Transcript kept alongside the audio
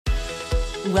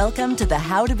Welcome to the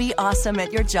How to Be Awesome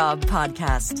at Your Job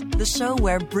podcast, the show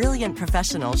where brilliant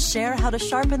professionals share how to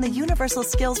sharpen the universal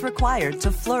skills required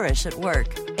to flourish at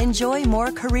work. Enjoy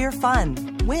more career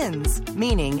fun, wins,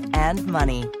 meaning, and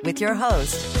money with your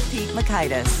host, Pete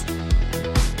Mockaitis.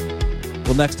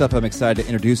 Well, next up, I'm excited to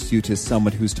introduce you to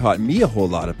someone who's taught me a whole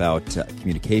lot about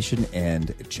communication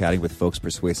and chatting with folks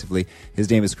persuasively. His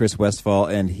name is Chris Westphal,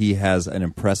 and he has an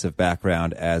impressive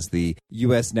background as the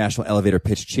U.S. National Elevator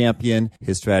Pitch Champion.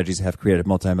 His strategies have created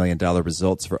multi-million-dollar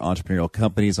results for entrepreneurial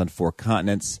companies on 4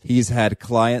 continents. He's had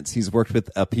clients he's worked with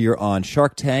appear on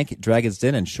Shark Tank, Dragon's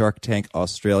Den, and Shark Tank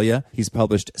Australia. He's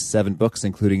published 7 books,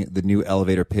 including The New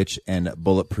Elevator Pitch and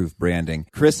Bulletproof Branding.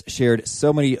 Chris shared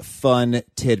so many fun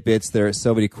tidbits. There are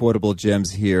so many quotable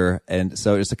gems here. And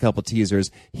so just a couple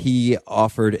teasers. He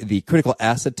offered the critical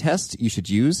asset test you should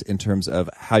use in terms of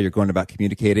how you're going about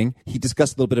communicating. He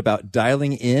discussed a little bit about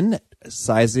dialing in,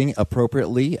 sizing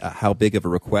appropriately, how big of a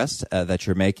request that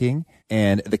you're making,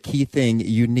 and the key thing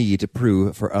you need to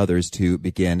prove for others to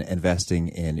begin investing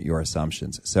in your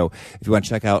assumptions. So if you want to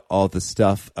check out all the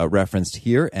stuff referenced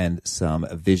here and some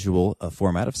visual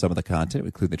format of some of the content,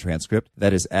 including the transcript,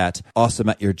 that is at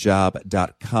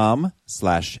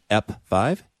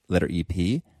awesomeatyourjob.com/EP5, letter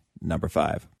EP, number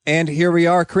 5. And here we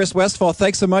are, Chris Westphal.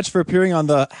 Thanks so much for appearing on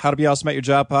the How to Be Awesome at Your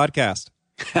Job podcast.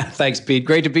 Thanks, Pete.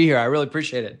 Great to be here. I really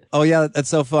appreciate it. Oh, yeah, that's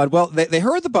so fun. Well, they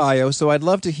heard the bio, so I'd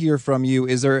love to hear from you.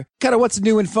 Is there kind of what's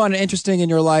new and fun and interesting in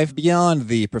your life beyond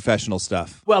the professional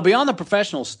stuff? Well, beyond the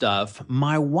professional stuff,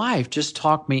 my wife just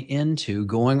talked me into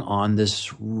going on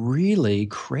this really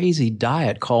crazy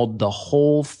diet called the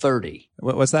Whole30.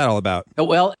 What's that all about?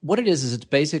 Well, what it is it's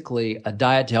basically a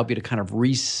diet to help you to kind of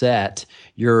reset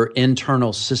your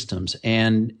internal systems.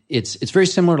 And it's very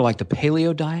similar to like the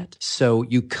paleo diet. So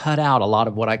you cut out a lot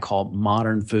of what I call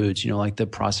modern foods, like the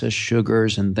processed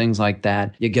sugars and things like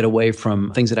that. You get away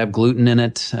from things that have gluten in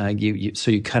it. So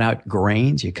you cut out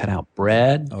grains, you cut out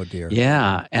bread. Oh, dear.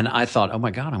 Yeah. And I thought, oh, my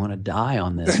God, I want to die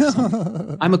on this.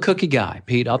 I'm a cookie guy,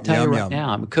 Pete. I'll tell you right now.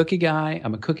 I'm a cookie guy. And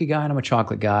I'm a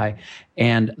chocolate guy.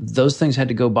 And those things had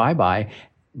to go bye-bye,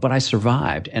 but I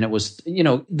survived. And it was,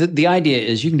 the idea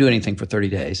is you can do anything for 30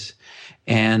 days.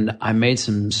 And I made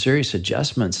some serious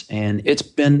adjustments, and it's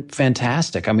been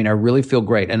fantastic. I mean, I really feel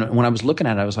great. And when I was looking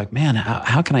at it, I was like, man,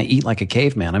 how can I eat like a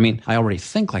caveman? I mean, I already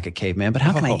think like a caveman, but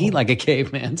how can I eat like a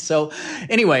caveman? So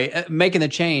anyway, making the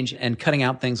change and cutting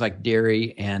out things like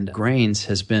dairy and grains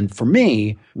has been, for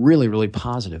me, really, really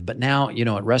positive. But now,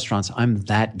 at restaurants, I'm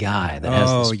that guy that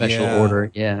has the special order.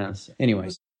 Yes.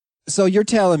 Anyways. So you're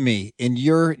telling me, in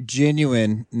your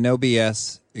genuine, no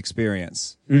BS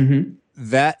experience,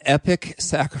 that epic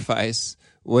sacrifice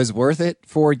was worth it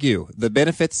for you. The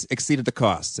benefits exceeded the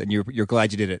costs, and you're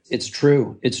glad you did it. It's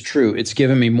true. It's true. It's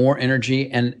given me more energy.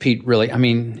 And Pete, really, I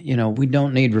mean, we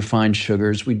don't need refined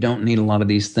sugars. We don't need a lot of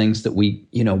these things that we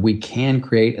can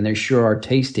create, and they sure are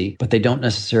tasty, but they don't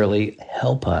necessarily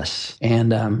help us.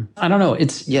 And I don't know.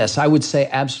 Yes, I would say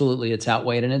absolutely it's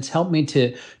outweighed, and it's helped me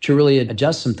to really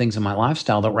adjust some things in my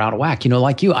lifestyle that were out of whack.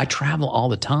 Like you, I travel all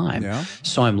the time. Yeah.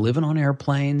 So I'm living on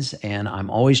airplanes, and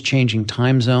I'm always changing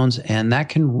time zones, and that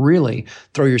can really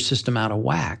throw your system out of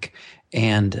whack.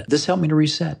 And this helped me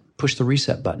to push the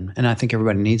reset button. And I think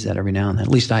everybody needs that every now and then.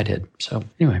 At least I did. So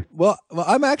anyway. Well,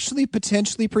 I'm actually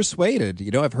potentially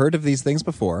persuaded. I've heard of these things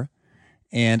before,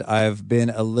 and I've been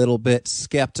a little bit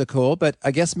skeptical, but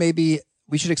I guess maybe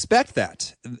we should expect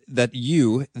that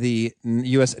you, the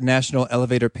U.S. National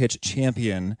Elevator Pitch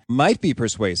Champion, might be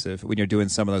persuasive when you're doing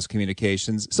some of those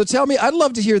communications. So tell me, I'd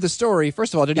love to hear the story.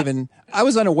 First of all, I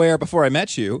was unaware before I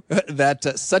met you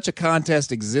that such a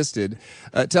contest existed.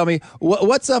 Tell me,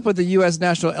 what's up with the U.S.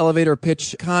 National Elevator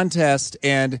Pitch Contest?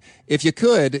 And if you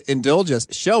could indulge us,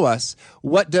 show us,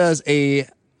 what does a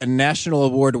national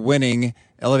award winning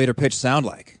elevator pitch sound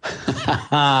like?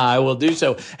 I will do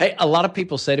so. Hey, a lot of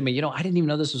people say to me, I didn't even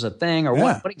know this was a thing, or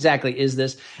what exactly is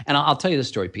this? And I'll tell you the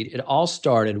story, Pete. It all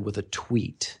started with a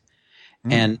tweet.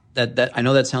 And that I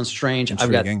know that sounds strange.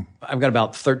 Intriguing. I've got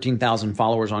about 13,000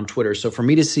 followers on Twitter. So for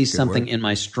me to see something in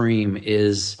my stream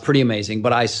is pretty amazing.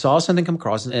 But I saw something come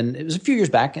across, and it was a few years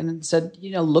back, and it said,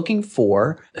 looking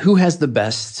for who has the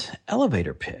best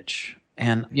elevator pitch.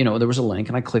 And, there was a link,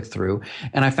 and I clicked through,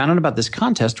 and I found out about this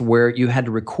contest where you had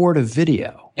to record a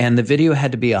video, and the video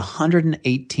had to be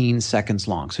 118 seconds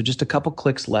long. So just a couple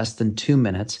clicks, less than 2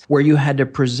 minutes, where you had to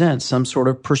present some sort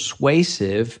of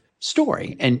persuasive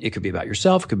story. And it could be about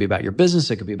yourself. It could be about your business.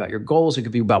 It could be about your goals. It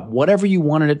could be about whatever you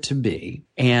wanted it to be.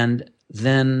 And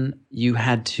then you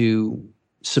had to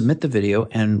submit the video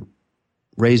and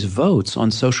raise votes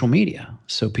on social media.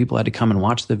 So people had to come and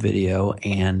watch the video,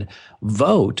 and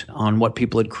vote on what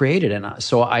people had created. And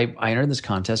so I entered this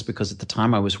contest because at the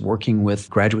time I was working with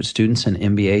graduate students and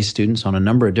MBA students on a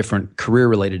number of different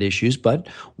career-related issues, but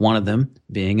one of them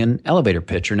being an elevator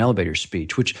pitch or an elevator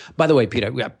speech, which, by the way, Pete,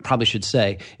 I probably should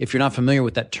say, if you're not familiar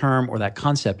with that term or that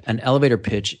concept, an elevator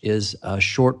pitch is a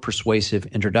short, persuasive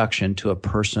introduction to a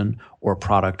person or a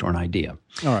product or an idea.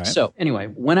 All right. So anyway,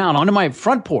 went out onto my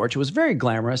front porch. It was very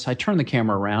glamorous. I turned the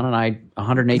camera around, and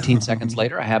 118 seconds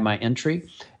later, I had my entry.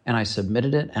 And I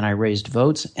submitted it, and I raised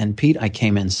votes. And Pete, I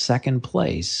came in second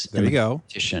place. There you go.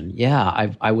 Competition. Yeah,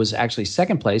 I was actually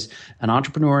second place. An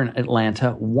entrepreneur in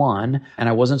Atlanta won, and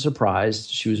I wasn't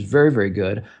surprised. She was very, very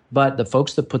good. But the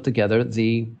folks that put together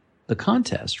the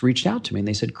contest reached out to me, and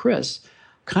they said, Chris,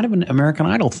 kind of an American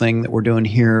Idol thing that we're doing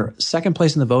here. Second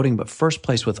place in the voting, but first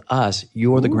place with us.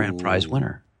 You're the grand prize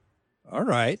winner. All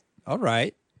right.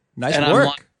 Nice and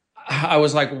work. I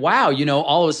was like, wow,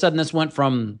 all of a sudden this went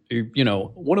from,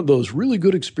 one of those really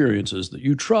good experiences that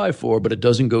you try for, but it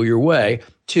doesn't go your way,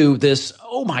 to this,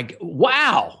 oh my,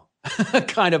 wow,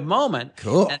 kind of moment.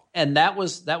 Cool. And that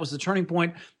was the turning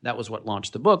point. That was what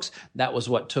launched the books. That was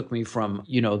what took me from,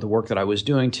 the work that I was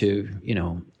doing to,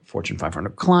 Fortune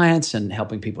 500 clients and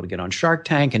helping people to get on Shark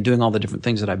Tank and doing all the different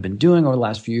things that I've been doing over the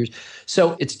last few years.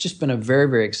 So it's just been a very,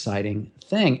 very exciting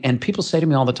thing. And people say to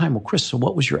me all the time, well, Chris, so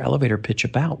what was your elevator pitch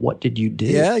about? What did you do?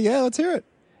 Yeah, let's hear it.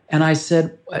 And I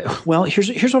said, well,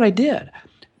 here's what I did.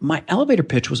 My elevator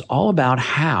pitch was all about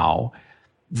how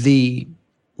the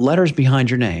letters behind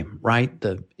your name, right?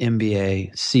 The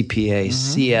MBA, CPA,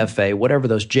 CFA, whatever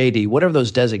those JD, whatever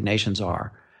those designations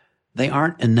are, they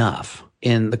aren't enough.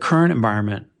 In the current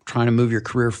environment, trying to move your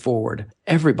career forward,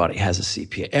 everybody has a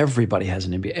CPA, everybody has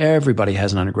an MBA, everybody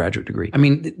has an undergraduate degree. I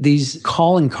mean, these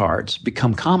calling cards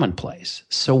become commonplace.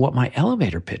 So what my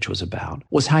elevator pitch was about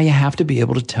was how you have to be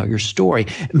able to tell your story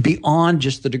beyond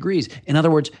just the degrees. In other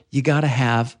words, you got to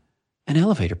have an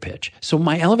elevator pitch. So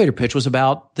my elevator pitch was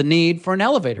about the need for an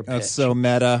elevator pitch. That's so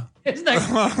meta. Isn't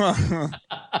that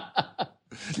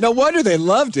No wonder they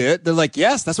loved it. They're like,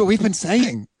 yes, that's what we've been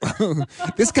saying.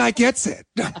 This guy gets it.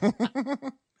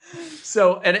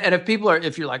 So, and if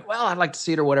you're like, well, I'd like to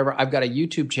see it or whatever, I've got a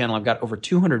YouTube channel. I've got over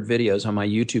 200 videos on my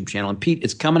YouTube channel. And Pete,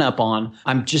 it's coming up on,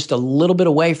 I'm just a little bit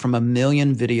away from 1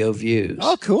 million video views.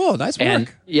 Oh, cool. Nice work.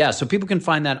 And yeah, so people can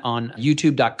find that on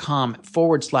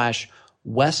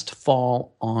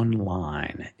youtube.com/Westfall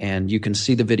Online. And you can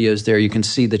see the videos there. You can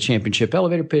see the championship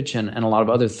elevator pitch and a lot of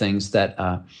other things that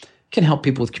can help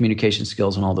people with communication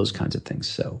skills and all those kinds of things.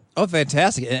 So, oh,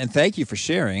 fantastic. And thank you for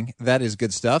sharing. That is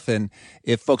good stuff. And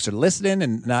if folks are listening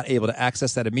and not able to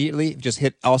access that immediately, just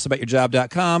hit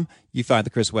alsoaboutyourjob.com. You find the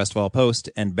Chris Westfall post,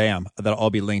 and bam, that'll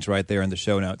all be linked right there in the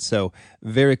show notes. So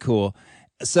very cool.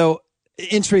 So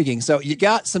intriguing. So you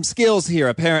got some skills here,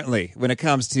 apparently, when it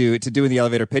comes to doing the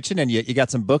elevator pitching, and you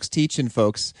got some books teaching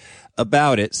folks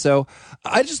about it. So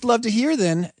I'd just love to hear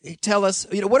then, tell us,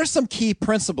 what are some key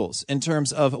principles in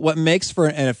terms of what makes for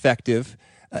an effective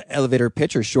elevator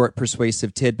pitch or short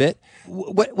persuasive tidbit?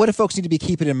 What do folks need to be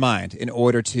keeping in mind in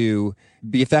order to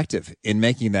be effective in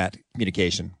making that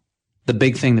communication? The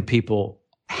big thing that people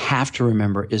have to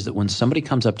remember is that when somebody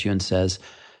comes up to you and says,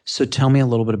 so tell me a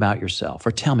little bit about yourself, or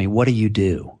tell me, what do you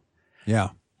do? Yeah.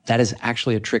 That is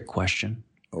actually a trick question.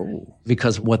 Oh.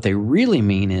 Because what they really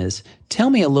mean is,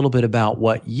 tell me a little bit about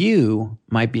what you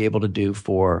might be able to do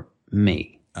for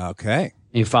me. Okay.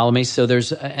 You follow me? So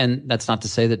and that's not to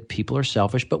say that people are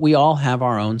selfish, but we all have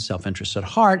our own self-interest at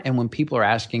heart. And when people are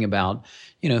asking about,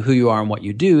 who you are and what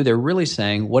you do, they're really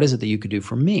saying, what is it that you could do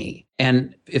for me?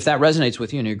 And if that resonates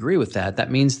with you and you agree with that,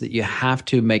 that means that you have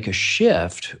to make a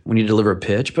shift when you deliver a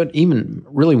pitch, but even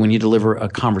really when you deliver a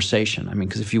conversation. I mean,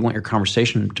 because if you want your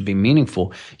conversation to be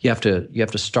meaningful, you have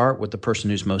to start with the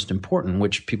person who's most important,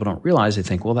 which people don't realize. They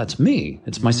think, well, that's me.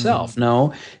 It's myself.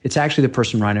 No, it's actually the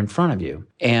person right in front of you.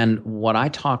 And what I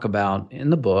talk about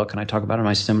in the book, and I talk about in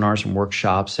my seminars and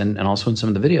workshops and also in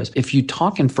some of the videos, if you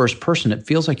talk in first person, it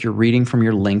feels like you're reading from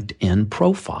your LinkedIn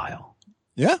profile.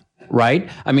 Yeah. Right?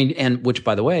 I mean, and which,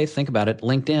 by the way, think about it.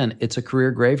 LinkedIn, it's a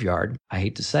career graveyard. I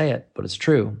hate to say it, but it's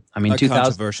true. I mean, a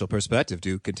controversial perspective.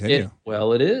 Do continue.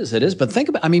 It is. It is. But think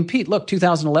about, Pete, look,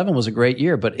 2011 was a great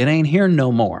year, but it ain't here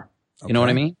no more. Okay. You know what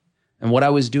I mean? And what I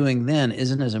was doing then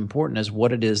isn't as important as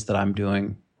what it is that I'm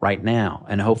doing right now.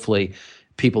 And hopefully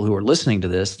people who are listening to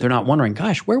this, they're not wondering,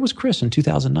 gosh, where was Chris in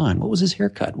 2009? What was his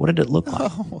haircut? What did it look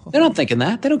like? Oh. They're not thinking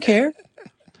that. They don't care.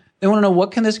 They want to know,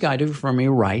 what can this guy do for me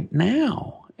right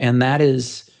now? And that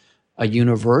is a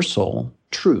universal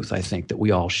truth, I think, that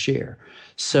we all share.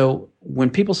 So when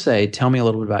people say, tell me a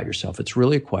little bit about yourself, it's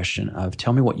really a question of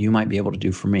tell me what you might be able to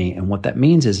do for me. And what that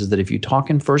means is that if you talk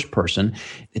in first person,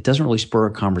 it doesn't really spur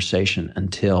a conversation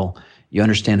until you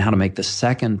understand how to make the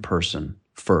second person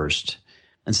first.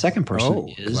 And second person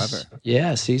is,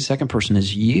 clever. Second person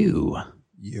is you.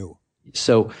 You.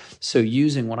 So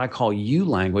using what I call you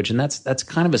language, and that's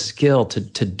kind of a skill to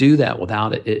do that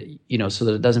without it, so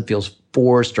that it doesn't feel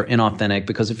forced or inauthentic.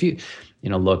 Because if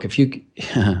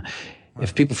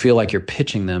if people feel like you're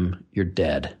pitching them, you're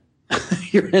dead.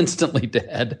 You're instantly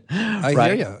dead. I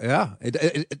hear you. Yeah,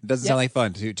 it doesn't sound like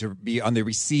fun to be on the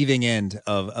receiving end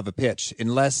of a pitch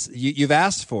unless you've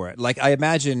asked for it. Like I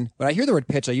imagine when I hear the word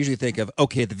pitch, I usually think of the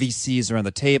VCs are on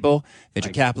the table,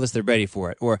 venture capitalists, they're ready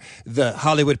for it, or the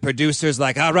Hollywood producers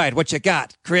like, all right, what you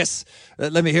got, Chris?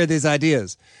 Let me hear these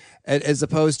ideas. As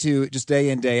opposed to just day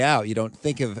in, day out, you don't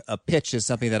think of a pitch as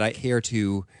something that I care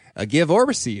to give or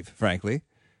receive, frankly.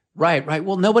 Right.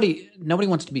 Well, nobody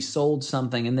wants to be sold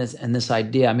something in this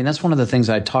idea. I mean, that's one of the things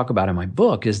I talk about in my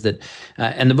book is that,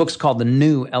 and the book's called The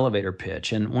New Elevator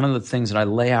Pitch. And one of the things that I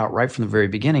lay out right from the very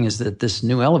beginning is that this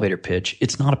new elevator pitch,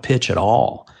 it's not a pitch at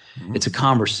all. Mm-hmm. It's a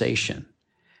conversation.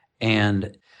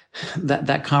 And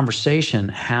that conversation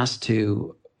has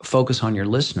to focus on your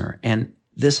listener. And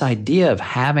this idea of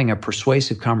having a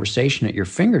persuasive conversation at your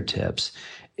fingertips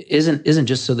isn't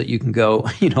just so that you can go,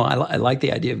 I like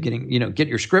the idea of getting, get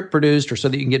your script produced or so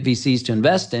that you can get VCs to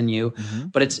invest in you. Mm-hmm.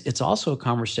 But it's also a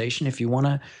conversation if you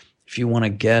want to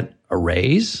get a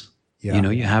raise,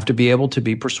 you have to be able to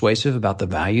be persuasive about the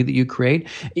value that you create.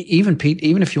 Even Pete,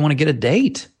 even if you want to get a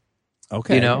date,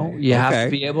 okay, you have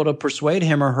to be able to persuade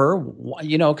him or her,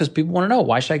 because people want to know,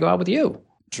 why should I go out with you?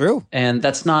 True. And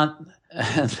that's not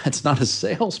a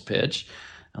sales pitch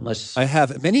unless I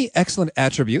have many excellent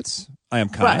attributes. I am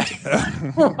kind.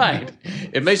 Right.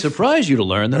 It may surprise you to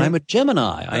learn that I'm a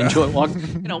Gemini. I enjoy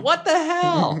walking. What the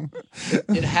hell?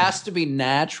 It has to be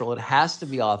natural. It has to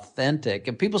be authentic.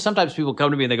 And sometimes people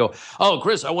come to me and they go, oh,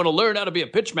 Chris, I want to learn how to be a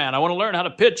pitch man. I want to learn how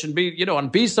to pitch and be,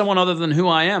 and be someone other than who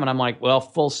I am. And I'm like, well,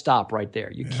 full stop right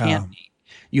there. You can't be.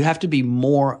 You have to be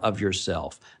more of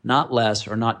yourself, not less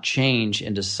or not change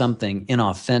into something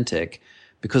inauthentic,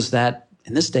 because that,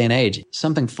 in this day and age,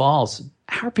 something false.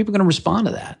 How are people going to respond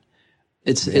to that?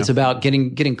 It's about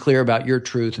getting clear about your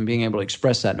truth and being able to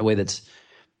express that in a way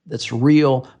that's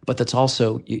real, but that's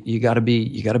also you got to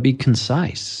be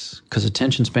concise because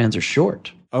attention spans are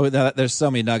short. Oh, there's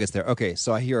so many nuggets there. Okay,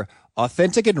 so I hear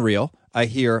authentic and real. I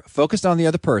hear focused on the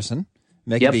other person.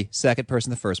 Make it the second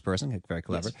person, the first person. Very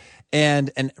clever.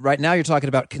 Yes. And right now you're talking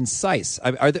about concise.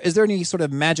 Is there any sort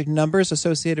of magic numbers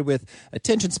associated with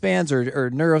attention spans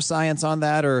or neuroscience on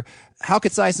that? Or how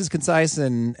concise is concise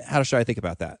and how should I think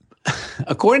about that?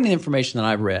 According to the information that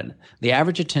I've read, the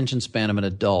average attention span of an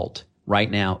adult right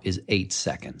now is 8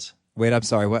 seconds. Wait, I'm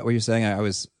sorry. What were you saying? I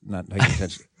was not paying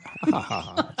attention.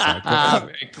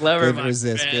 Very clever. Good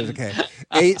resist. Good, okay.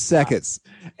 8 seconds.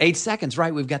 8 seconds,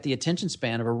 right. We've got the attention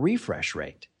span of a refresh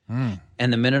rate.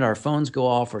 And the minute our phones go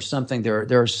off or something,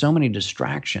 there are so many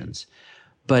distractions.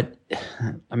 But,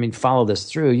 follow this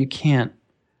through. You can't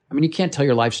tell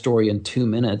your life story in 2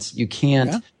 minutes. You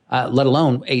can't, let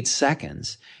alone 8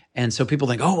 seconds. And so people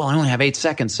think, oh, well, I only have 8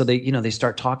 seconds. So they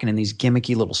start talking in these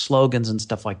gimmicky little slogans and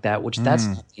stuff like that, which that's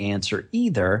not the answer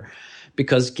either,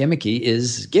 because gimmicky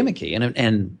is gimmicky.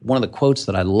 And one of the quotes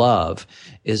that I love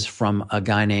is from a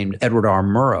guy named Edward R.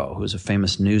 Murrow, who's a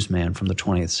famous newsman from the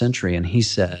 20th century. And he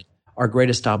said, our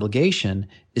greatest obligation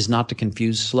is not to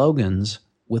confuse slogans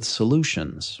with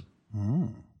solutions.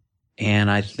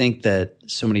 And I think that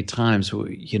so many times,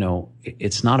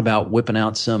 it's not about whipping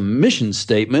out some mission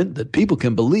statement that people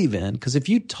can believe in. Because if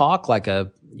you talk like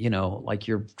like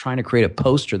you're trying to create a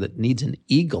poster that needs an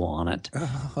eagle on it,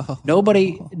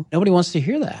 nobody wants to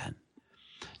hear that.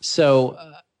 So,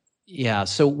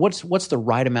 So what's the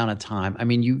right amount of time?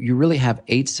 You really have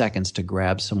 8 seconds to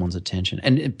grab someone's attention.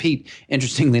 And Pete,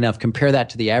 interestingly enough, compare that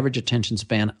to the average attention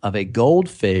span of a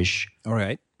goldfish. All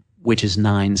right. Which is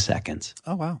 9 seconds.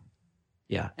 Oh, wow.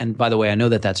 Yeah. And by the way, I know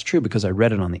that that's true because I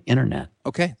read it on the internet.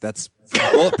 Okay. That's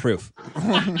bulletproof.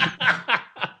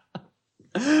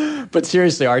 But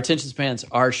seriously, our attention spans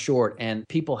are short and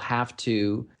people have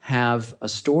to have a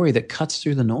story that cuts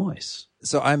through the noise.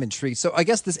 So I'm intrigued. So I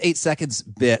guess this 8 seconds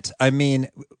bit,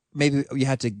 maybe you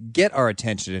had to get our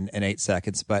attention in 8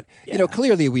 seconds, but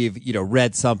clearly we've,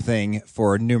 read something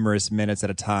for numerous minutes at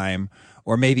a time,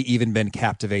 or maybe even been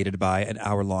captivated by an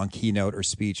hour-long keynote or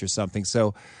speech or something.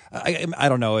 So I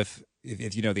don't know if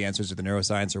if you know the answers to the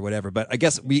neuroscience or whatever. But I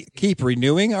guess we keep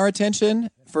renewing our attention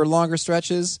for longer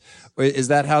stretches. Is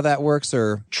that how that works?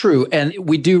 Or True, and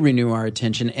we do renew our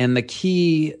attention. And the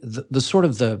key, the sort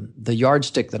of the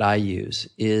yardstick that I use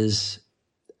is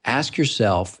ask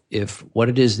yourself if what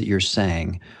it is that you're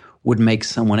saying would make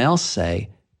someone else say,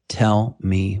 "Tell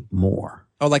me more."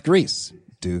 Oh, like Grease.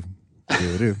 Do.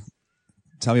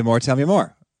 Tell me more. Tell me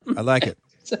more. I like it.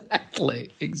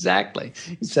 Exactly.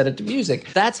 You set it to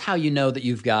music. That's how you know that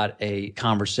you've got a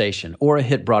conversation or a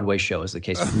hit Broadway show, as the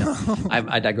case may be. No,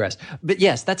 I digress. But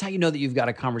yes, that's how you know that you've got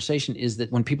a conversation, is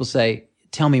that when people say,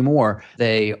 "Tell me more,"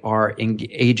 they are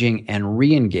engaging and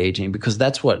re-engaging, because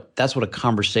that's what a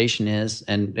conversation is.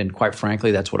 And quite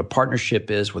frankly, that's what a partnership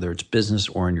is, whether it's business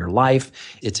or in your life.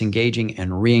 It's engaging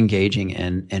and re-engaging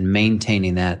and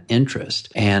maintaining that interest.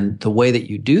 And the way that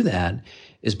you do that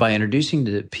is by introducing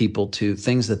to people to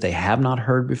things that they have not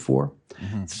heard before,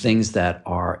 things that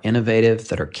are innovative,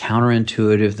 that are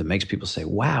counterintuitive, that makes people say,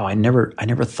 "Wow, I never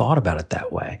thought about it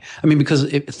that way." I mean, because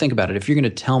think about it. If you're going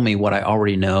to tell me what I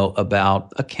already know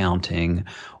about accounting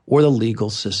or the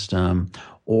legal system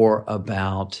or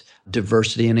about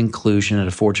diversity and inclusion at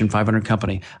a Fortune 500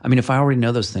 company, I mean, if I already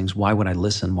know those things, why would I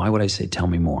listen? Why would I say, "Tell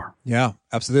me more"? Yeah,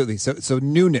 absolutely. So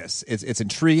newness, it's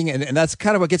intriguing. And that's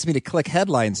kind of what gets me to click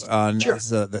headlines on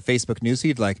the Facebook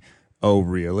newsfeed, like, "Oh,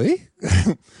 really?"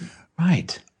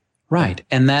 Right.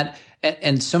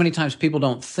 And so many times people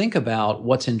don't think about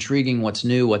what's intriguing, what's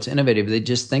new, what's innovative. They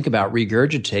just think about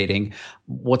regurgitating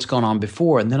what's gone on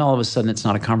before. And then all of a sudden it's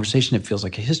not a conversation. It feels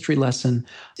like a history lesson.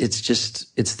 It's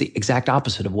the exact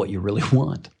opposite of what you really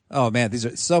want. Oh man, these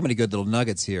are so many good little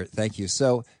nuggets here. Thank you.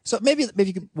 So maybe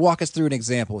you can walk us through an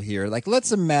example here. Like,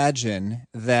 let's imagine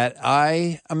that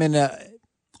I'm in a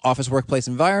office workplace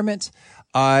environment.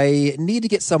 I need to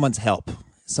get someone's help.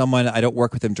 Someone, I don't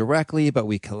work with them directly, but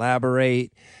we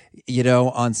collaborate,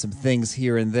 on some things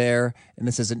here and there. And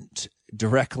this isn't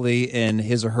directly in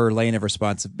his or her lane of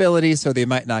responsibility, so they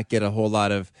might not get a whole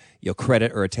lot of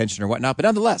credit or attention or whatnot. But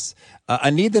nonetheless, I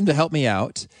need them to help me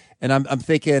out. And I'm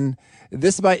thinking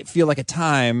this might feel like a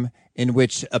time in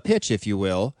which a pitch, if you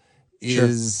will,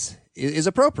 is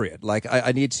appropriate. Like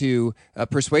I need to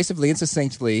persuasively and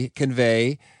succinctly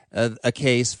convey a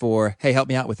case for, "Hey, help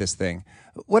me out with this thing."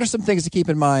 What are some things to keep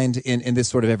in mind in this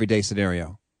sort of everyday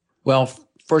scenario? Well,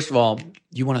 first of all,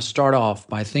 you want to start off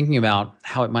by thinking about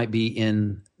how it might be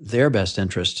in their best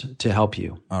interest to help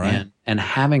you. All right. And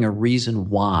having a reason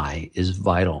why is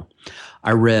vital.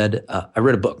 I read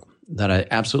a book that I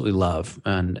absolutely love,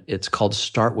 and it's called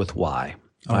Start With Why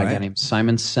by a guy named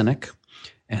Simon Sinek.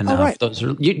 And those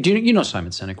are you know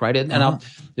Simon Sinek, right? And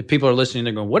if people are listening,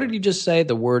 they're going, "What did you just say?"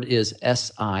 The word is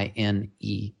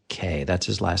Sinek. That's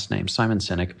his last name, Simon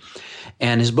Sinek.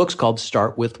 And his book's called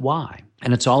Start With Why.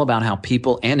 And it's all about how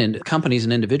people and companies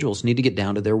and individuals need to get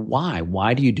down to their why.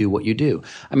 Why do you do what you do?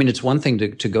 I mean, it's one thing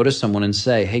to go to someone and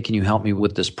say, "Hey, can you help me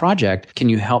with this project? Can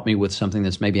you help me with something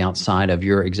that's maybe outside of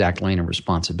your exact lane of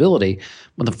responsibility?"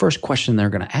 Well, the first question they're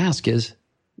going to ask is,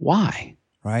 "Why?"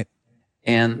 Right.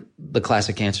 And the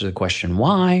classic answer to the question,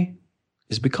 "Why?"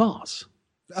 is because.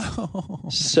 Oh.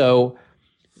 So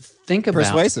think about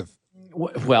persuasive.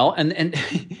 Well, and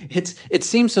it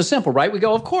seems so simple, right? We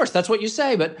go, "Of course, that's what you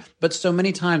say," but so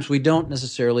many times we don't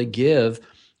necessarily give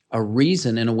a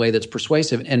reason in a way that's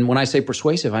persuasive. And when I say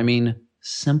persuasive, I mean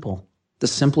simple. The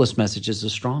simplest message is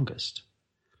the strongest.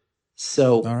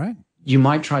 So all right. You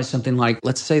might try something like,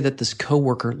 let's say that this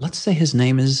coworker, let's say his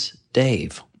name is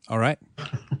Dave. All right.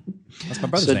 That's my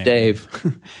brother's name.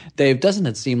 So Dave, doesn't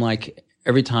it seem like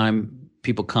every time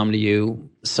people come to you,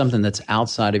 something that's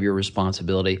outside of your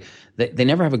responsibility, they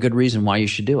never have a good reason why you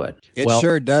should do it? It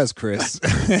sure does, Chris.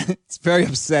 It's very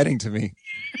upsetting to me.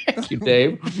 Thank you,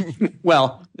 Dave.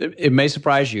 Well, it may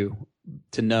surprise you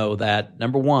to know that,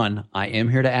 number one, I am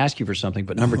here to ask you for something,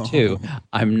 but number two,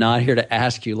 I'm not here to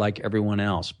ask you like everyone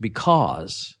else,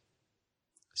 because,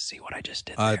 see what I just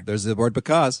did there? There's the word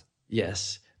because.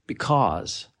 Yes,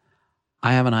 because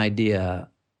I have an idea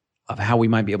of how we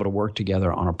might be able to work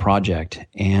together on a project,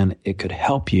 and it could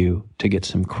help you to get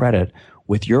some credit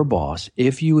with your boss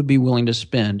if you would be willing to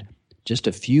spend just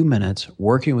a few minutes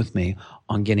working with me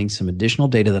on getting some additional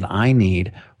data that I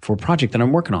need for a project that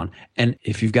I'm working on. And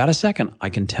if you've got a second, I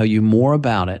can tell you more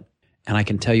about it, and I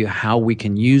can tell you how we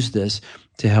can use this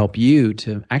to help you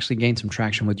to actually gain some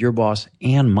traction with your boss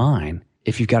and mine.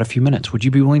 If you've got a few minutes, would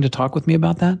you be willing to talk with me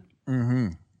about that? Mm-hmm.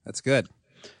 That's good.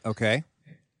 Okay.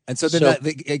 And so then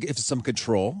if some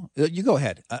control, you go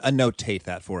ahead, annotate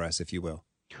that for us, if you will.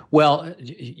 Well,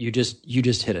 you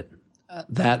just hit it.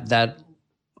 That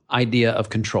idea of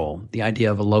control, the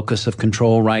idea of a locus of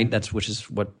control, right? Which is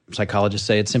what psychologists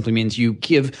say. It simply means you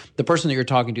give the person that you're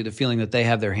talking to the feeling that they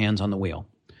have their hands on the wheel,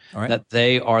 all right, that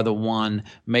they are the one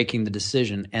making the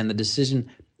decision, and the decision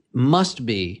must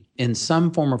be in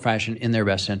some form or fashion in their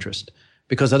best interest,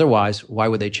 because otherwise, why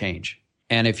would they change?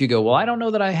 And if you go, well, I don't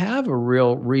know that I have a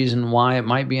real reason why it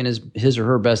might be in his or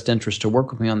her best interest to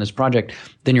work with me on this project,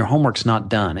 then your homework's not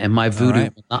done, and my voodoo,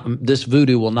 this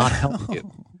voodoo will not help you.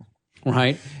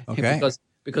 Right? Okay.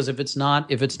 Because if it's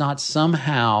not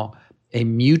somehow a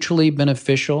mutually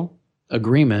beneficial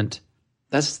agreement,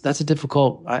 that's a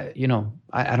difficult. I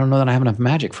don't know that I have enough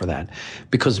magic for that,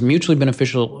 because mutually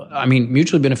beneficial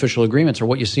agreements are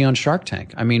what you see on Shark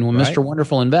Tank. I mean, when Mr.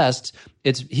 Wonderful invests,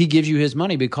 he gives you his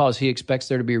money because he expects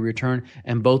there to be a return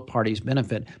and both parties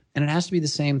benefit. And it has to be the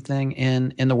same thing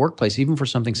in the workplace, even for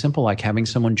something simple like having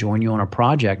someone join you on a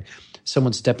project,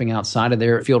 someone stepping outside of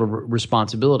their field of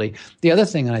responsibility. The other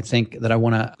thing that I think that I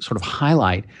want to sort of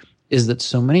highlight is that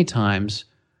so many times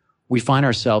we find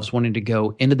ourselves wanting to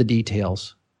go into the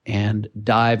details and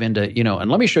dive into,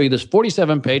 and let me show you this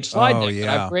 47-page slide deck that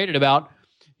I've created about,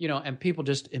 and people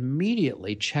just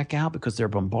immediately check out because they're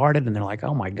bombarded and they're like,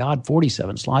 oh my God,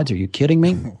 47 slides. Are you kidding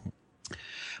me?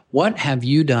 What have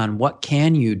you done? What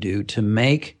can you do to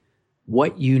make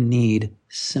what you need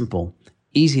simple,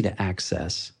 easy to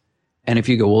access? And if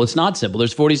you go, well, it's not simple,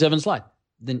 there's 47 slides,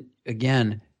 then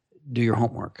again, do your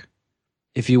homework.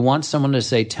 If you want someone to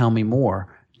say, tell me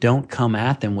more, don't come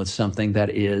at them with something that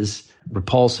is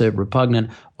repulsive, repugnant,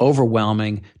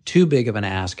 overwhelming, too big of an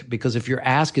ask, because if your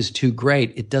ask is too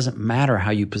great, it doesn't matter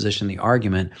how you position the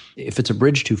argument. If it's a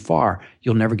bridge too far,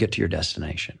 you'll never get to your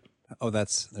destination. Oh,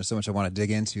 there's so much I want to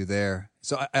dig into there.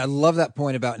 So I love that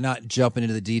point about not jumping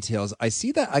into the details. I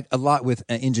see that a lot with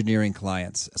engineering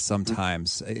clients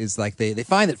sometimes. Is like they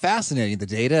find it fascinating, the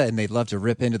data, and they'd love to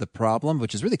rip into the problem,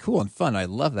 which is really cool and fun. I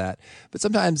love that. But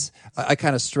sometimes I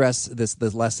kind of stress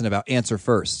this lesson about answer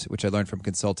first, which I learned from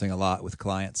consulting a lot with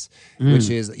clients, which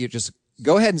is you just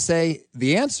go ahead and say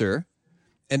the answer,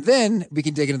 and then we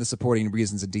can dig into the supporting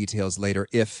reasons and details later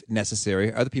if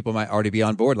necessary. Other people might already be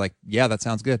on board, like, yeah, that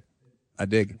sounds good. I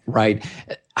dig. Right.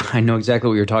 I know exactly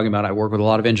what you're talking about. I work with a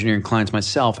lot of engineering clients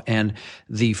myself, and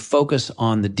the focus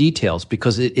on the details,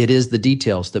 because it is the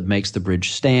details that makes the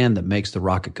bridge stand, that makes the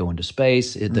rocket go into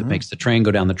space, that makes the train go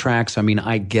down the tracks. I mean,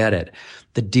 I get it.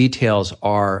 The details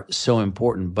are so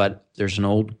important, but there's an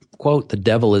old quote, the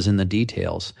devil is in the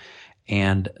details.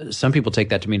 And some people take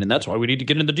that to mean, and that's why we need to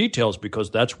get into the details,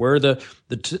 because that's where the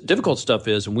difficult stuff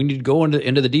is, and we need to go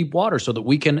into the deep water so that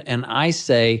we can, and I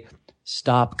say,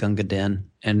 stop, Gunga Din.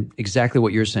 And exactly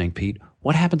what you're saying, Pete.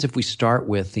 What happens if we start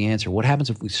with the answer? What happens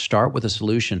if we start with a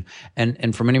solution?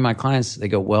 And for many of my clients, they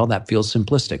go, well, that feels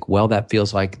simplistic. Well, that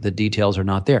feels like the details are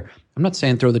not there. I'm not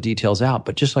saying throw the details out,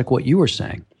 but just like what you were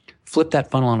saying, flip that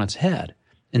funnel on its head.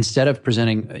 Instead of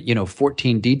presenting,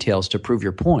 14 details to prove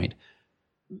your point,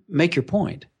 make your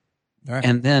point. All right.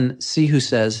 And then see who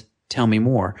says, tell me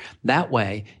more. That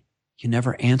way, you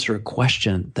never answer a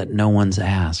question that no one's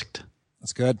asked.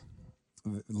 That's good.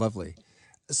 Lovely.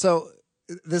 So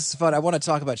this is fun. I want to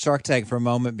talk about Shark Tank for a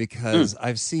moment because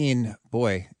I've seen,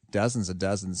 dozens and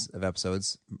dozens of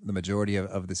episodes, the majority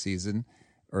of the season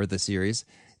or the series,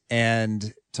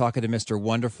 and talking to Mr.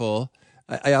 Wonderful,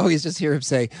 I always just hear him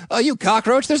say, oh, you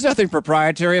cockroach, there's nothing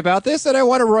proprietary about this, and I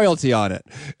want a royalty on it.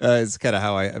 It's kind of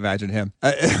how I imagine him.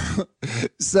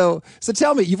 So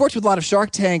tell me, you've worked with a lot of Shark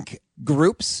Tank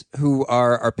groups who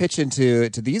are pitching to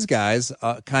these guys,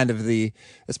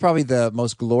 it's probably the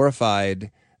most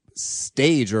glorified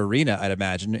stage or arena, I'd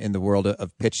imagine, in the world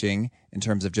of pitching in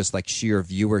terms of just like sheer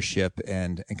viewership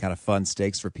and kind of fun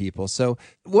stakes for people. So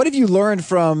what have you learned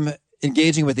from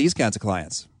engaging with these kinds of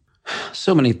clients?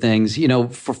 So many things.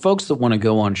 For folks that want to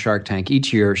go on Shark Tank,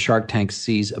 each year Shark Tank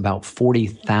sees about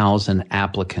 40,000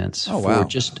 applicants for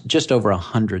just over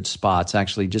 100 spots.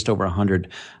 Actually, just over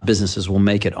 100 businesses will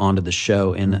make it onto the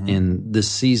show in this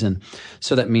season.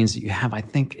 So that means that you have, I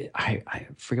think, I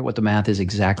forget what the math is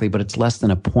exactly, but it's less than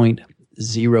a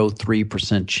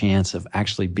 0.03% chance of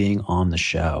actually being on the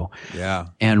show. Yeah.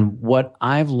 And what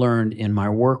I've learned in my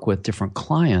work with different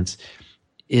clients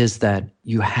is that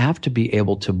you have to be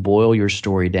able to boil your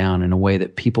story down in a way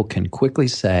that people can quickly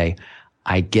say,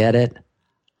 I get it,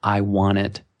 I want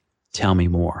it, tell me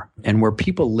more. And where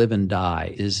people live and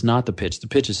die is not the pitch. The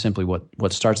pitch is simply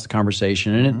what starts the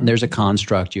conversation. And there's a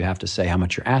construct. You have to say how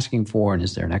much you're asking for, and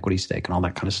is there an equity stake and all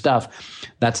that kind of stuff.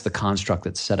 That's the construct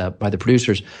that's set up by the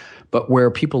producers. But where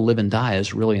people live and die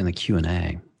is really in the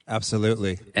Q&A.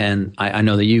 Absolutely. And I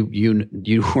know that you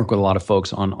work with a lot of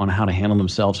folks on how to handle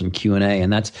themselves in Q&A,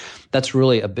 and that's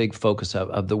really a big focus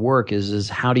of the work is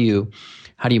how do you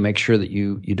make sure that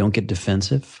you don't get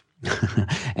defensive.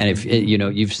 And if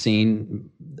you've seen,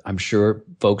 I'm sure,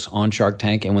 folks on Shark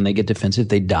Tank, and when they get defensive,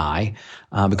 they die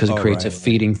because it creates a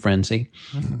feeding frenzy.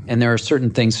 And there are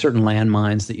certain things, certain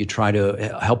landmines that you try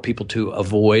to help people to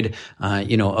avoid.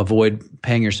 Avoid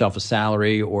paying yourself a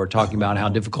salary or talking about how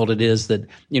difficult it is that,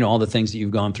 all the things that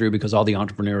you've gone through, because all the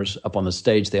entrepreneurs up on the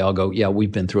stage, they all go, yeah,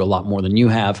 we've been through a lot more than you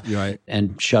have. Right.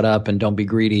 And shut up and don't be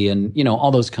greedy and,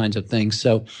 all those kinds of things.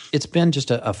 So it's been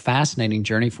just a fascinating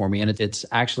journey for me. And it's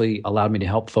actually allowed me to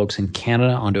help folks in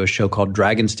Canada onto a show called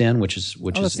Dragon's Den, which is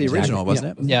that's the original,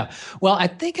 wasn't it? Yeah. Well, I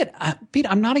think Pete,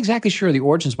 I'm not exactly sure of the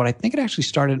origins, but I think it actually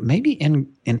started maybe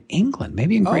in England,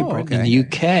 maybe in Great Britain, in the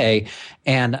UK,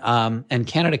 and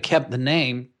Canada kept the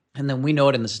name. And then we know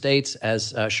it in the States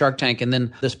as Shark Tank. And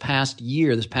then this past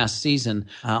season,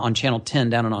 on Channel 10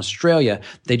 down in Australia,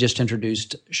 they just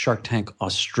introduced Shark Tank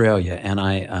Australia. And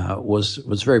I was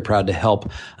very proud to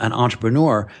help an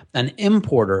entrepreneur, an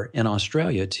importer in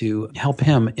Australia, to help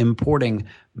him importing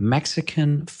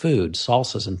Mexican food,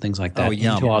 salsas and things like that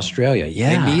into Australia.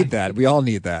 Yeah. They need that. We all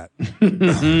need that.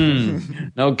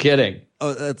 No kidding.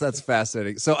 Oh, that's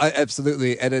fascinating. So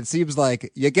absolutely. And it seems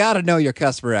like you got to know your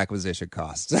customer acquisition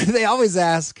costs. They always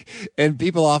ask, and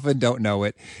people often don't know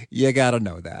it. You got to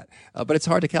know that. But it's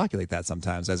hard to calculate that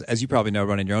sometimes, as you probably know,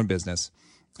 running your own business,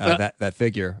 that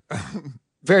figure.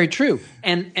 Very true.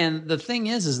 And the thing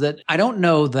is that I don't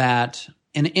know that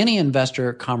in any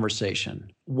investor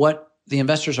conversation, what the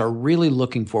investors are really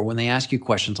looking for when they ask you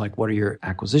questions like, what are your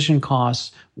acquisition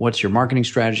costs? What's your marketing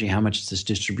strategy? How much is this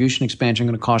distribution expansion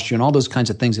going to cost you? And all those kinds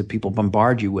of things that people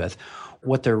bombard you with.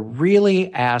 What they're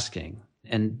really asking,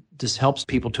 and this helps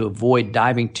people to avoid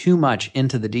diving too much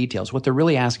into the details, what they're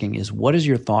really asking is, what is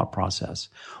your thought process?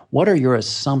 What are your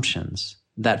assumptions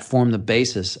that form the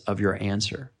basis of your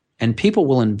answer? And people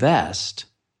will invest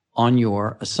on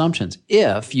your assumptions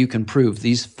if you can prove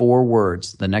these 4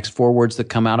 words, the next 4 words that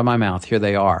come out of my mouth, here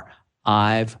they are.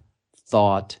 I've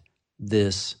thought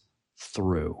this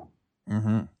through.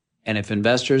 Mm-hmm. And if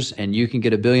investors, and you can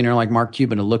get a billionaire like Mark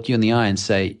Cuban to look you in the eye and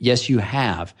say, yes, you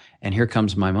have, and here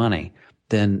comes my money,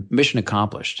 then mission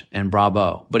accomplished and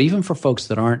bravo. But even for folks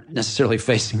that aren't necessarily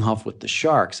facing off with the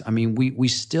sharks, I mean, we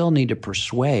still need to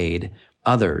persuade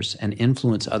others and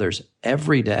influence others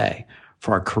every day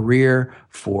for our career,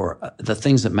 for the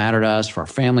things that matter to us, for our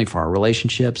family, for our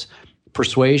relationships.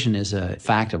 Persuasion is a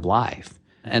fact of life.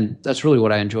 And that's really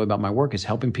what I enjoy about my work, is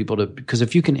helping people because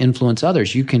if you can influence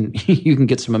others, you can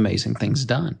get some amazing things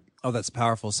done. Oh, that's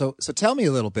powerful. So tell me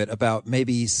a little bit about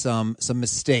maybe some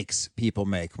mistakes people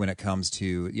make when it comes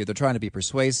to, they're trying to be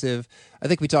persuasive. I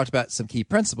think we talked about some key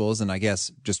principles, and I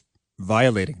guess just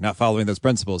not following those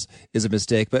principles is a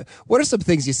mistake. But what are some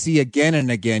things you see again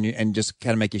and again and just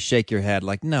kind of make you shake your head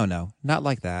like, no, not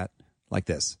like that, like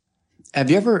this? Have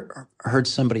you ever heard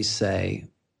somebody say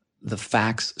the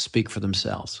facts speak for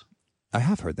themselves? I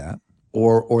have heard that.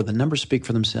 Or the numbers speak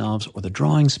for themselves, or the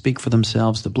drawings speak for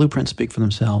themselves, the blueprints speak for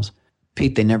themselves.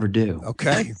 Pete, they never do.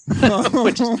 Okay.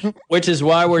 which is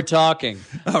why we're talking.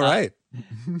 All right.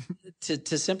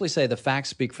 To simply say the facts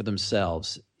speak for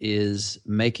themselves is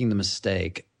making the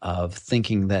mistake of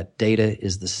thinking that data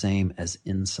is the same as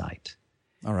insight.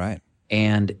 All right.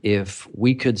 And if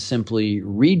we could simply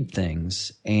read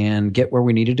things and get where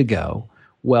we needed to go,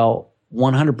 well,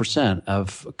 100%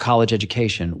 of college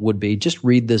education would be just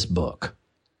read this book.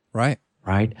 Right.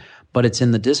 Right? But it's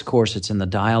in the discourse, it's in the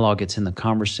dialogue, it's in the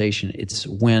conversation. It's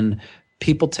when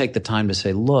people take the time to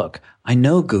say, look, I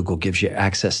know Google gives you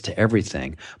access to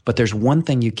everything, but there's one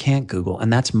thing you can't Google,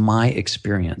 and that's my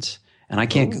experience. And I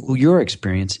can't Google your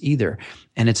experience either.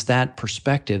 And it's that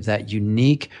perspective, that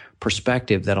unique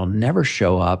perspective that'll never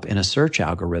show up in a search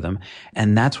algorithm.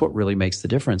 And that's what really makes the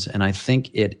difference. And I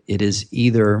think it is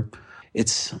either,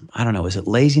 I don't know, is it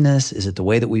laziness? Is it the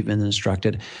way that we've been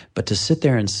instructed? But to sit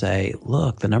there and say,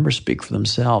 look, the numbers speak for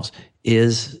themselves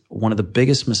is one of the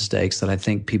biggest mistakes that I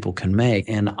think people can make.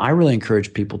 And I really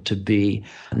encourage people to be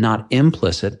not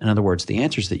implicit. In other words, the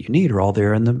answers that you need are all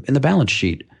there in the balance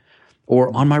sheet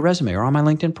or on my resume or on my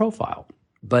LinkedIn profile,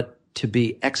 but to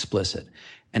be explicit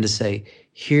and to say,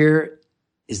 here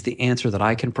is the answer that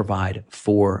I can provide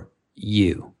for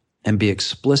you, and be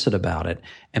explicit about it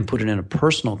and put it in a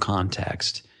personal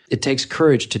context. It takes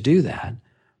courage to do that,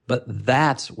 but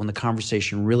that's when the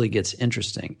conversation really gets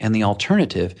interesting. And the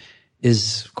alternative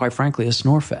is, quite frankly, a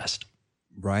snore fest.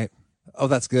 Right. Oh,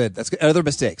 that's good. That's good. Other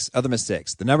mistakes.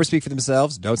 The numbers speak for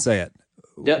themselves. Don't say it.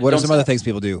 What are some other things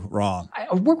people do wrong?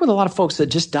 I work with a lot of folks that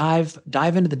just dive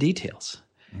into the details.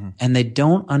 And they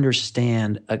don't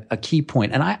understand a key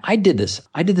point. And I did this.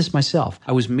 I did this myself.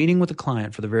 I was meeting with a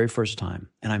client for the very first time,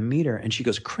 and I meet her, and she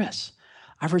goes, Chris,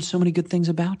 I've heard so many good things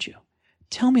about you.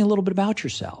 Tell me a little bit about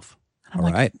yourself. And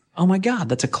I'm like, oh my God,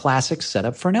 that's a classic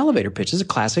setup for an elevator pitch. It's a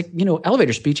classic,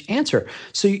 elevator speech answer.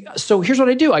 So here's what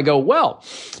I do. I go, well,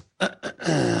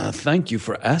 thank you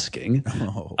for asking.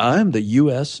 Oh. I'm the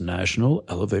U.S. National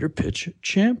Elevator Pitch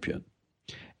Champion.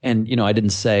 And, I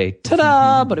didn't say,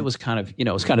 ta-da, but it was kind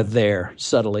of there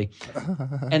subtly.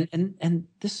 And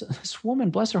this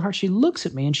woman, bless her heart, she looks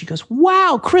at me and she goes,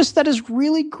 wow, Chris, that is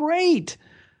really great.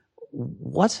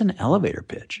 What's an elevator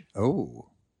pitch? Oh.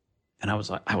 And I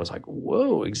was like,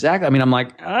 whoa, exactly. I mean, I'm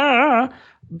like,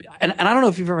 And I don't know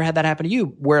if you've ever had that happen to you,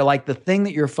 where like the thing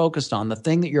that you're focused on, the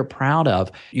thing that you're proud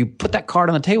of, you put that card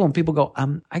on the table and people go,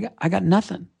 I got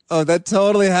nothing. Oh, that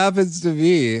totally happens to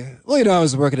me. Well, I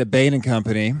was working at Bain &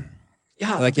 Company.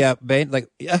 Yeah. Bain,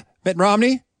 Mitt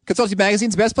Romney, Consulting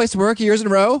Magazine's best place to work years in a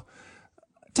row.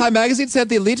 Time Magazine sent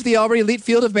the elite to the already elite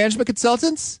field of management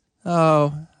consultants.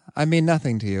 Oh, I mean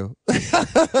nothing to you.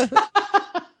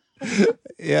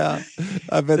 Yeah,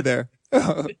 I've been there.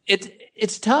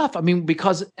 It's tough. I mean,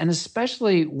 and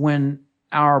especially when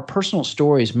our personal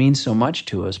stories mean so much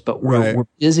to us, but we're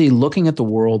busy looking at the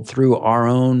world through our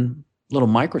own little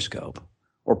microscope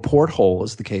or porthole,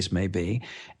 as the case may be,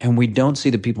 and we don't see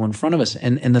the people in front of us.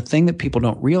 And the thing that people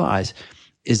don't realize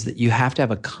is that you have to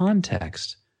have a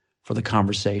context for the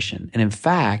conversation. And in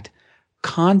fact,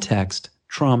 context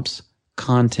trumps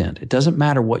content. It doesn't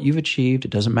matter what you've achieved.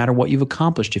 It doesn't matter what you've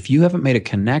accomplished. If you haven't made a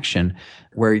connection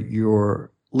where your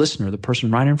listener, the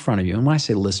person right in front of you, and when I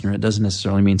say listener, it doesn't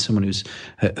necessarily mean someone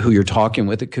who you're talking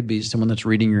with. It could be someone that's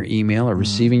reading your email or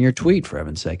receiving your tweet, for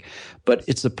heaven's sake. But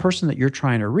it's the person that you're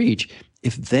trying to reach.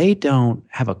 If they don't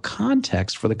have a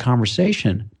context for the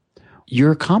conversation,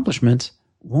 your accomplishments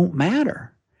won't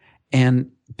matter.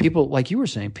 And people, like you were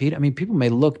saying, Pete, I mean, people may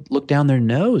look down their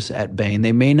nose at Bain.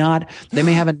 They may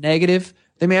have a negative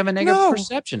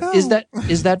perception. No. Is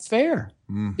that fair?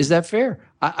 Is that fair?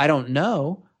 I don't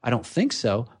know. I don't think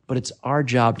so, but it's our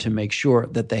job to make sure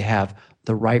that they have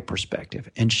the right perspective.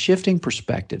 And shifting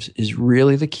perspectives is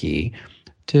really the key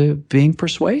to being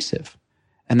persuasive.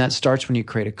 And that starts when you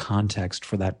create a context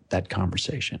for that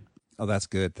conversation. Oh, that's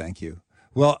good. Thank you.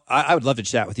 Well, I would love to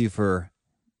chat with you for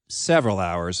several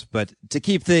hours, but to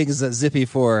keep things zippy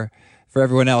for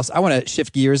everyone else, I want to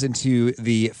shift gears into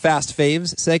the Fast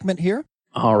Faves segment here.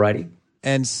 All righty.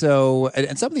 And so,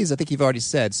 and some of these I think you've already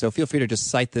said, so feel free to just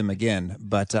cite them again.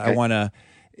 But I want to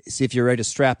see if you're ready to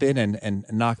strap in and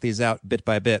knock these out bit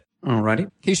by bit. All righty.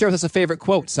 Can you share with us a favorite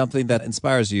quote, something that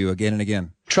inspires you again and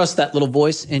again? Trust that little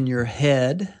voice in your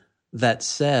head that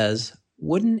says,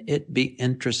 wouldn't it be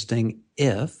interesting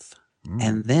if,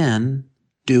 and then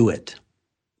do it.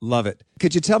 Love it.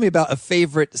 Could you tell me about a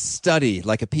favorite study,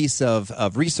 like a piece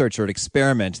of research or an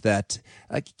experiment that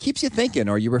keeps you thinking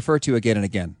or you refer to again and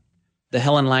again? The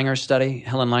Helen Langer study.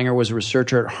 Helen Langer was a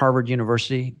researcher at Harvard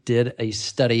University, did a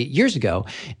study years ago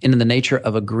into the nature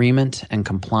of agreement and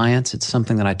compliance. It's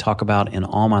something that I talk about in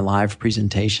all my live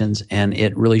presentations, and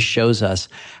it really shows us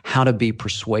how to be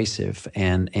persuasive.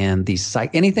 And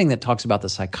anything that talks about the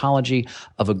psychology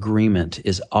of agreement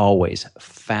is always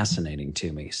fascinating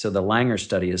to me. So the Langer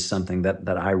study is something that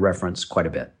I reference quite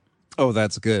a bit. Oh,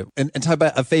 that's good. And talk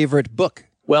about a favorite book.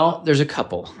 Well, there's a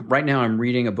couple. Right now I'm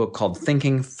reading a book called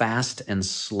Thinking Fast and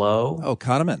Slow. Oh,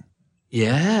 Kahneman.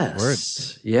 Yes. Word.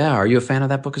 Yeah. Are you a fan of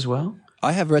that book as well?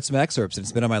 I have read some excerpts, and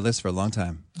it's been on my list for a long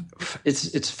time.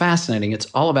 It's fascinating. It's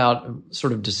all about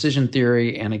sort of decision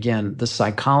theory and, again, the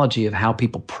psychology of how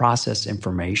people process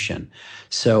information.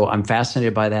 So I'm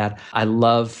fascinated by that. I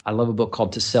love a book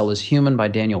called To Sell is Human by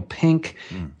Daniel Pink.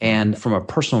 And from a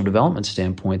personal development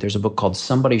standpoint, there's a book called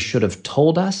Somebody Should Have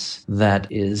Told Us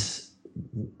that is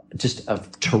just a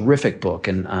terrific book,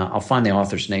 and I'll find the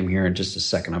author's name here in just a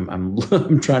second.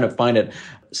 I'm trying to find it.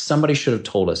 Somebody Should Have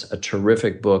Told Us, a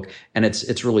terrific book, and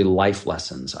it's really life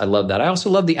lessons. I love that. I also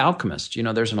love The Alchemist.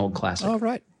 There's an old classic. Oh,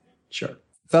 right. Sure.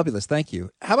 Fabulous. Thank you.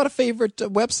 How about a favorite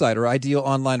website or ideal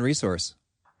online resource?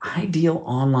 Ideal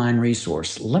online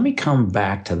resource. Let me come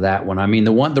back to that one. I mean,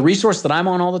 the resource that I'm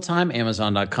on all the time,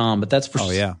 Amazon.com, but that's for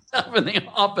stuff in the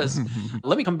office.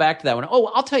 Let me come back to that one. Oh,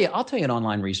 I'll tell you an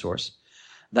online resource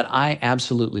that I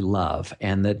absolutely love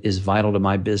and that is vital to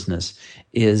my business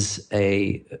is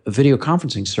a video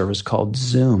conferencing service called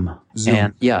Zoom.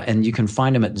 And you can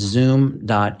find them at zoom.us.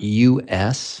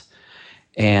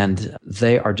 And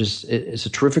they are it's a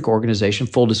terrific organization.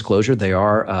 Full disclosure, they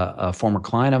are a former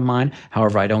client of mine.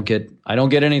 However, I don't get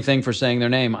anything for saying their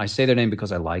name. I say their name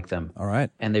because I like them. All right.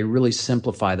 And they really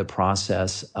simplify the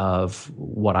process of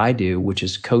what I do, which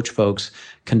is coach folks,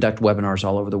 conduct webinars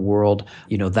all over the world,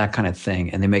 that kind of thing.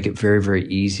 And they make it very, very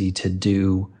easy to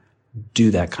do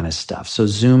that kind of stuff. So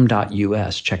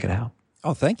Zoom.us, check it out.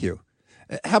 Oh, thank you.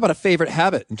 How about a favorite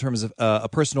habit in terms of a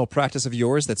personal practice of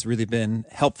yours that's really been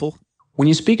helpful? When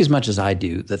you speak as much as I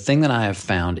do, the thing that I have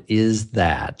found is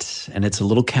that, and it's a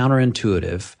little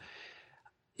counterintuitive,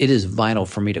 it is vital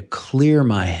for me to clear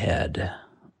my head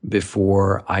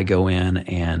before I go in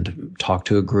and talk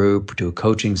to a group, do a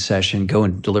coaching session, go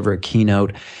and deliver a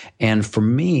keynote. And for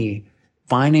me,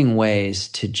 finding ways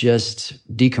to just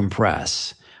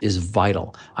decompress is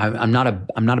vital. I'm not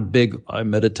a big I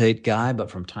meditate guy, but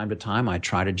from time to time I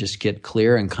try to just get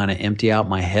clear and kind of empty out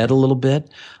my head a little bit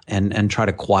and try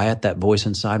to quiet that voice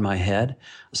inside my head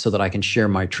so that I can share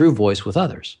my true voice with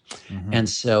others. Mm-hmm. And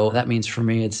so that means for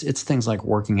me, it's things like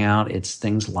working out. It's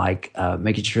things like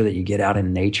making sure that you get out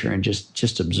in nature and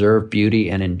just observe beauty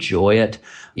and enjoy it,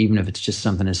 even if it's just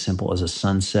something as simple as a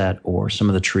sunset or some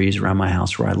of the trees around my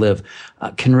house where I live,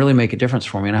 can really make a difference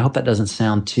for me. And I hope that doesn't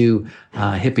sound too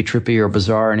hippie-trippy or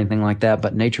bizarre or anything like that,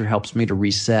 but nature helps me to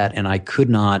reset, and I could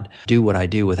not do what I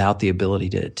do without the ability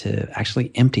to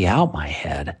actually empty out my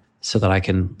head so that I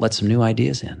can let some new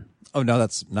ideas in. Oh, no,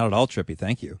 that's not at all trippy.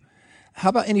 Thank you. How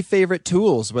about any favorite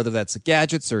tools, whether that's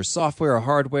gadgets or software or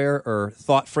hardware or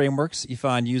thought frameworks you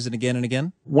find using again and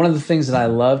again? One of the things that I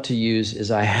love to use is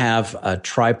I have a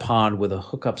tripod with a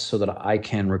hookup so that I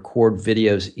can record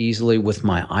videos easily with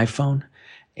my iPhone.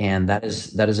 And that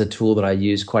is a tool that I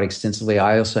use quite extensively.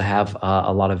 I also have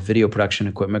a lot of video production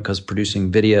equipment because producing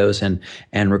videos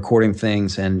and recording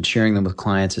things and sharing them with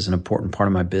clients is an important part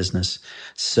of my business.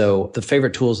 So the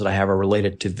favorite tools that I have are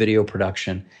related to video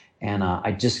production. And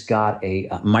I just got a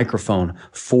microphone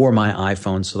for my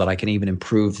iPhone so that I can even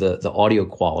improve the audio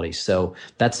quality. So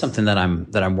that's something that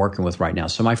I'm working with right now.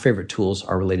 So my favorite tools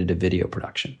are related to video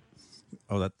production.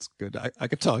 Oh, that's good. I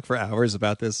could talk for hours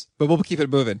about this, but we'll keep it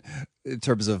moving in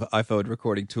terms of iPhone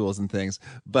recording tools and things.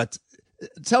 But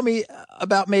tell me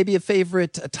about maybe a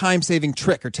favorite time-saving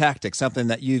trick or tactic, something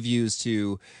that you've used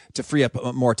to free up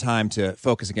more time to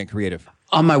focus and get creative.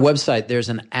 On my website, there's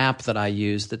an app that I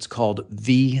use that's called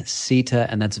vCita,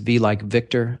 and that's V like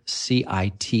Victor,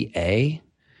 CITA.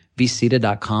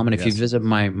 vCita.com. And if you visit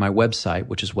my website,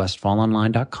 which is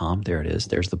westfallonline.com, there it is.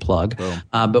 There's the plug.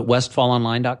 But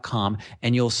westfallonline.com,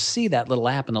 and you'll see that little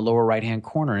app in the lower right-hand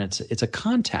corner, and it's a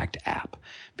contact app.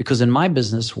 Because in my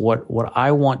business, what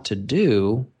I want to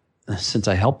do, since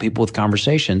I help people with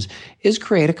conversations, is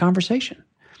create a conversation.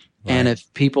 Right. And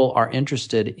if people are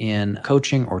interested in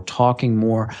coaching or talking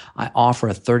more, I offer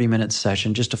a 30-minute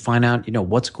session just to find out,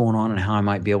 what's going on and how I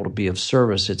might be able to be of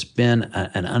service. It's been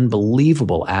an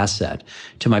unbelievable asset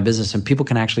to my business. And people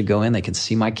can actually go in. They can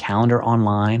see my calendar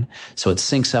online. So it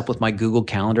syncs up with my Google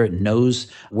Calendar. It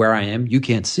knows where I am. You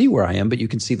can't see where I am, but you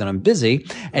can see that I'm busy.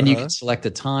 And you can select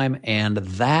a time. And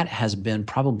that has been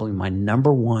probably my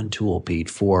number one tool, Pete,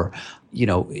 for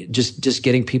just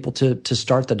getting people to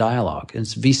start the dialogue.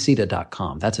 It's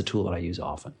vCita.com. That's a tool that I use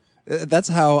often. That's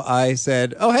how I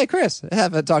said, oh, hey, Chris, I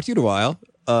haven't talked to you in a while.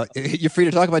 You're free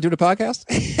to talk about doing a podcast?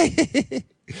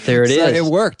 There it is. It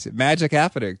worked. Magic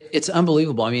happening. It's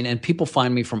unbelievable. And people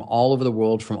find me from all over the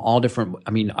world, from all different,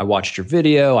 I watched your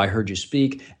video, I heard you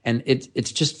speak, and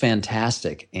it's just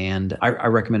fantastic. And I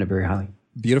recommend it very highly.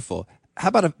 Beautiful. How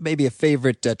about maybe a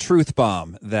favorite truth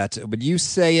bomb that when you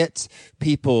say it,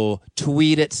 people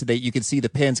tweet it so that you can see the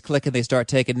pins click and they start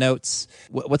taking notes?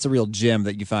 What's a real gem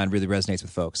that you find really resonates with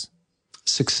folks?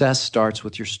 Success starts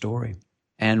with your story.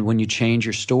 And when you change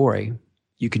your story,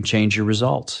 you can change your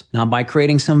results. Not by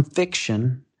creating some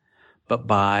fiction, but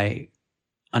by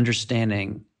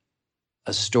understanding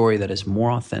a story that is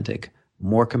more authentic,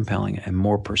 more compelling, and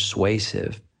more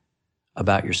persuasive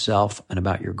about yourself and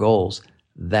about your goals.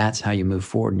 That's how you move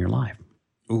forward in your life.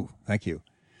 Ooh, thank you.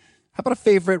 How about a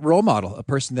favorite role model, a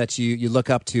person that you look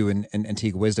up to and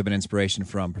take wisdom and inspiration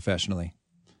from professionally?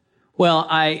 Well,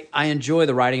 I enjoy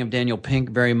the writing of Daniel Pink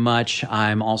very much.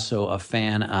 I'm also a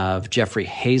fan of Jeffrey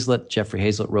Hazlett. Jeffrey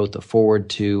Hazlett wrote the foreword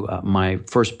to my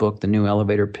first book, The New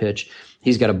Elevator Pitch.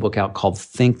 He's got a book out called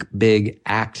Think Big,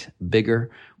 Act Bigger,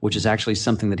 which is actually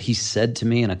something that he said to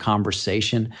me in a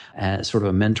conversation, sort of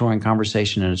a mentoring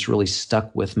conversation, and it's really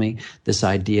stuck with me, this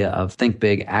idea of think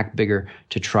big, act bigger,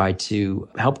 to try to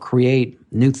help create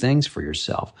new things for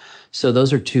yourself. So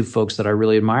those are two folks that I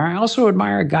really admire. I also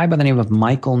admire a guy by the name of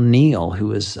Michael Neal,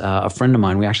 who is a friend of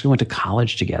mine. We actually went to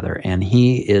college together, and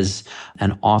he is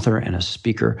an author and a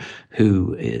speaker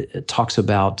who talks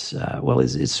about,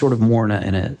 it's sort of more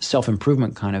in a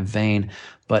self-improvement kind of vein,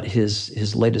 but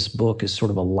his latest book is sort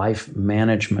of a life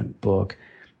management book,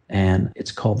 and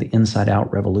it's called The Inside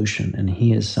Out Revolution, and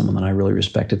he is someone that I really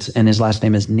respect. And his last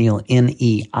name is Neil,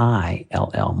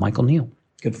 Neill, Michael Neal.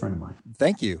 Good friend of mine.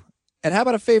 Thank you. And how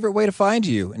about a favorite way to find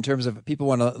you in terms of people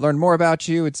want to learn more about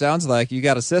you? It sounds like you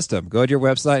got a system. Go to your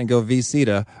website and go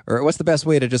VCita. Or what's the best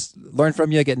way to just learn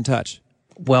from you, get in touch?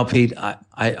 Well, Pete,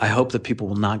 I hope that people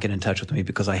will not get in touch with me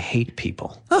because I hate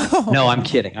people. No, I'm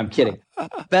kidding.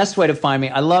 Best way to find me.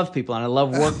 I love people and I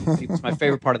love working with people. It's my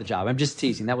favorite part of the job. I'm just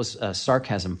teasing. That was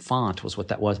sarcasm font was what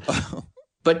that was.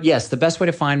 But yes, the best way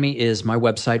to find me is my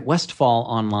website,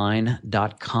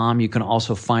 westfallonline.com. You can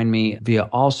also find me via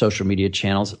all social media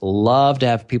channels. Love to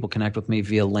have people connect with me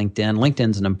via LinkedIn.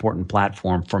 LinkedIn's an important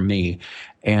platform for me.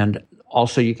 And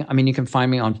also, you can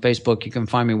find me on Facebook. You can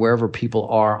find me wherever people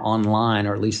are online,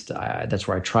 or at least that's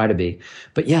where I try to be.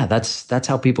 But yeah, that's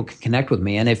how people can connect with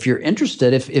me. And if you're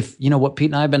interested, if you know what Pete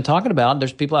and I have been talking about,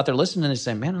 there's people out there listening and they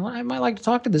say, man, I might like to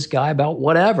talk to this guy about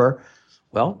whatever.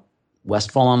 Well,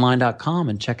 westfallonline.com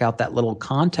and check out that little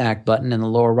contact button in the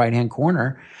lower right-hand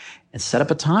corner and set up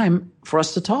a time for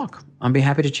us to talk. I'd be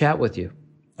happy to chat with you.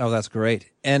 Oh, that's great.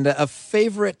 And a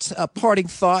favorite parting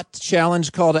thought,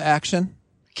 challenge, call to action?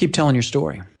 Keep telling your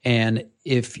story. And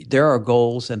if there are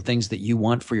goals and things that you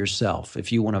want for yourself,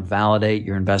 if you want to validate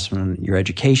your investment in your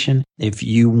education, if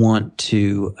you want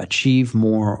to achieve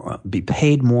more, be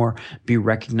paid more, be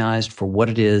recognized for what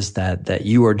it is that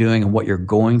you are doing and what you're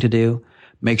going to do,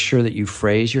 make sure that you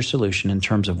phrase your solution in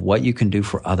terms of what you can do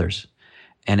for others.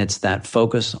 And it's that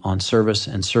focus on service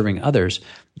and serving others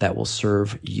that will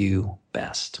serve you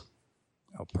best.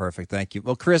 Oh, perfect. Thank you.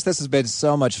 Well, Chris, this has been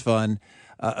so much fun.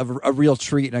 A real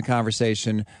treat in a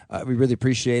conversation. We really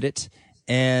appreciate it.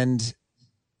 And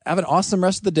have an awesome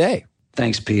rest of the day.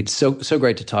 Thanks, Pete. So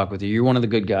great to talk with you. You're one of the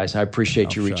good guys. I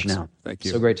appreciate you reaching out. Thank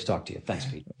you. So great to talk to you. Thanks,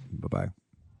 Pete. Bye-bye.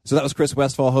 So that was Chris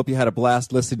Westfall. Hope you had a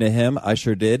blast listening to him. I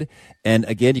sure did. And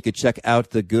again, you could check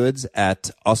out the goods at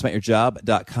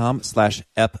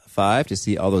awesomeatyourjob.com/EP5 to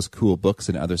see all those cool books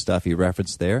and other stuff he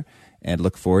referenced there. And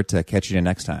look forward to catching you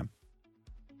next time.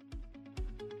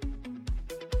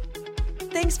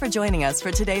 Thanks for joining us for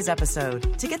today's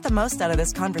episode. To get the most out of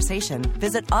this conversation,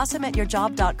 visit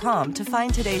awesomeatyourjob.com to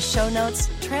find today's show notes,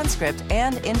 transcript,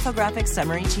 and infographic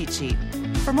summary cheat sheet.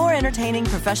 For more entertaining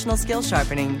professional skill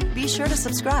sharpening, be sure to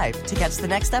subscribe to catch the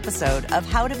next episode of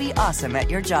How to Be Awesome at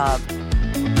Your Job.